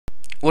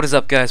What is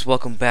up, guys?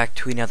 Welcome back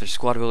to another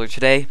Squad Builder.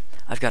 Today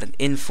I've got an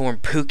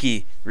informed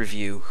Pukki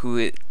review, who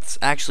is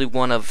actually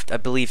one of, I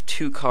believe,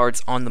 2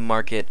 cards on the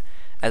market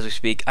as we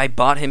speak. I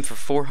bought him for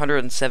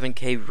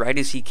 407k right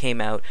as he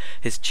came out.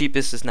 His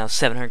cheapest is now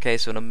 700k,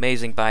 so an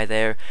amazing buy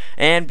there.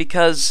 And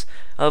because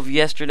of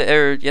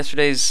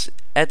yesterday's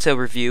Eto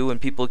review, and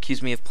people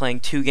accused me of playing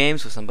 2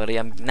 games with somebody,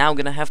 I'm now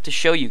gonna have to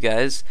show you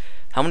guys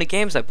how many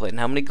games I played and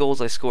how many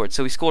goals I scored.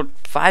 So he scored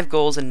 5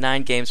 goals in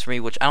 9 games for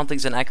me, which I don't think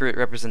is an accurate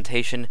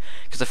representation,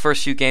 because the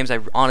first few games I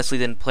honestly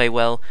didn't play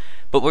well.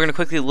 But we're going to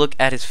quickly look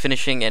at his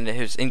finishing and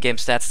his in-game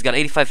stats. He's got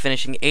 85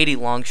 finishing, 80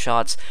 long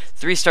shots,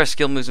 3-star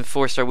skill moves, and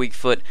 4-star weak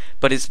foot.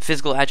 But his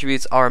physical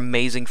attributes are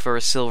amazing for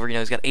a silver. You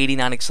know, he's got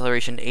 89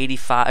 acceleration,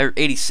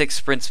 86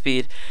 sprint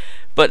speed.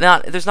 But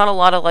there's not a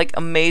lot of like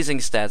amazing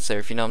stats there,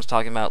 if you know what I'm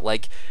talking about.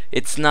 Like,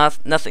 it's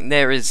nothing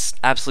there is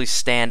absolutely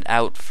stand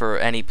out for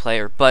any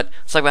player. But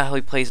let's talk about how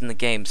he plays in the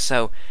game.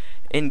 So,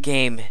 in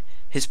game,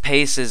 his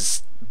pace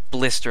is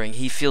blistering.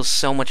 He feels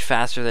so much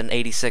faster than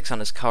 86 on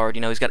his card.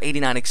 You know, he's got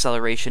 89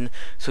 acceleration,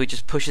 so he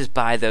just pushes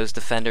by those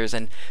defenders,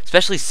 and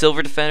especially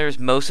silver defenders,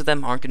 most of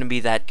them aren't going to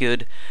be that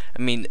good.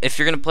 I mean, if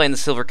you're going to play in the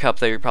Silver Cup,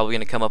 though, you're probably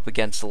going to come up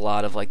against a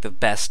lot of like the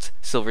best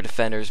silver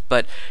defenders.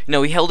 But, you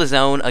know, he held his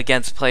own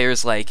against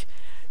players like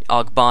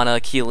Ogbonna,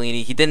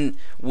 Chiellini. He didn't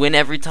win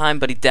every time,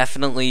 but he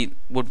definitely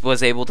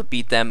was able to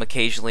beat them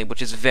occasionally,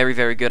 which is very,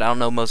 very good. I don't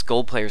know, most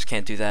gold players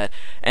can't do that.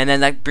 And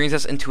then that brings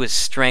us into his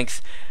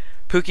strength.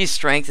 Pukki's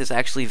strength is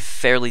actually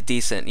fairly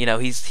decent. You know,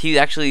 he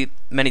actually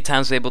many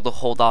times was able to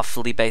hold off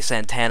Felipe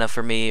Santana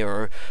for me,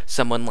 or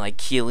someone like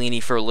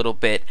Chiellini for a little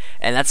bit,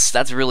 and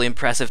that's really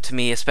impressive to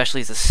me, especially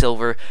as a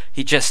silver.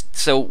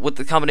 So with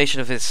the combination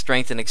of his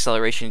strength and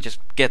acceleration, he just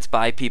gets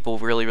by people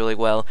really, really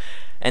well.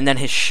 And then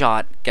his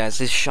shot, guys,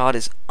 his shot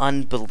is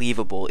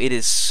unbelievable. It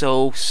is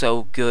so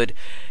good.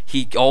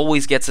 He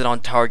always gets it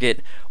on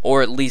target,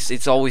 or at least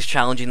it's always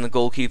challenging the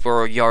goalkeeper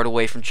or a yard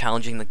away from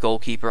challenging the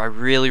goalkeeper. I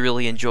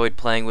really enjoyed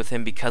playing with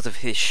him because of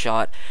his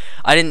shot.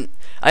 I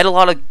had a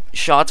lot of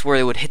shots where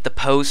it would hit the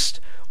post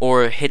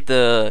or hit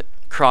the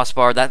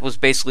crossbar. That was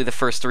basically the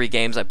first 3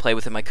 games I played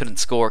with him. I couldn't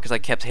score because I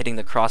kept hitting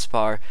the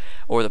crossbar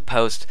or the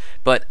post.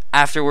 But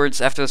afterwards,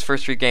 after those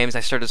first 3 games,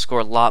 I started to score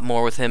a lot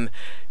more with him.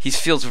 He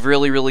feels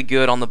really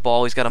good on the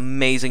ball. He's got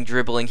amazing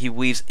dribbling. He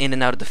weaves in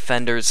and out of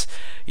defenders.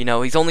 You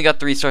know, he's only got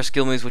 3-star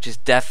skill moves, which is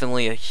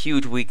definitely a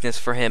huge weakness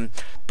for him.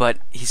 But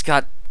his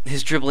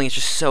dribbling is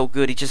just so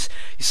good. You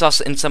saw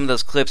in some of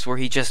those clips where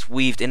he just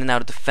weaved in and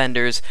out of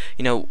defenders.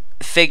 You know,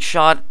 fake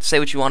shot, say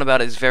what you want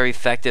about it, is very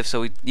effective,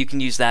 so you can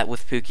use that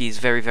with Pukki. He's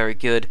very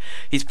good.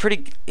 He's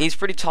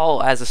pretty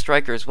tall as a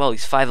striker as well.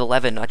 He's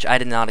 5'11", which I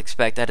did not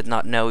expect. I did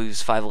not know he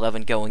was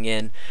 5'11" going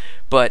in.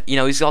 But, you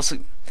know, he's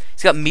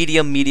got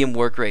medium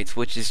work rates,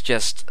 which is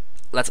just,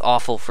 that's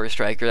awful for a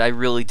striker. I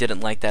really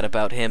didn't like that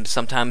about him.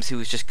 Sometimes he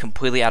was just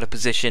completely out of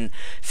position.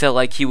 Felt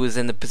like he was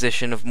in the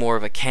position of more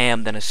of a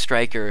cam than a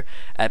striker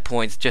at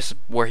points, just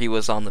where he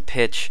was on the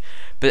pitch.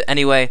 But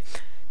anyway,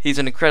 he's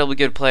an incredibly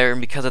good player,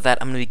 and because of that,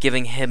 I'm going to be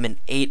giving him an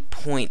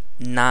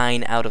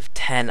 8.9 out of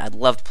 10. I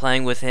loved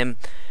playing with him.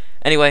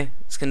 Anyway,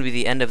 it's going to be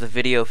the end of the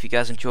video. If you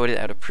guys enjoyed it,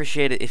 I'd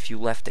appreciate it if you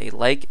left a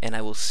like, and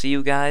I will see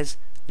you guys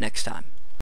next time.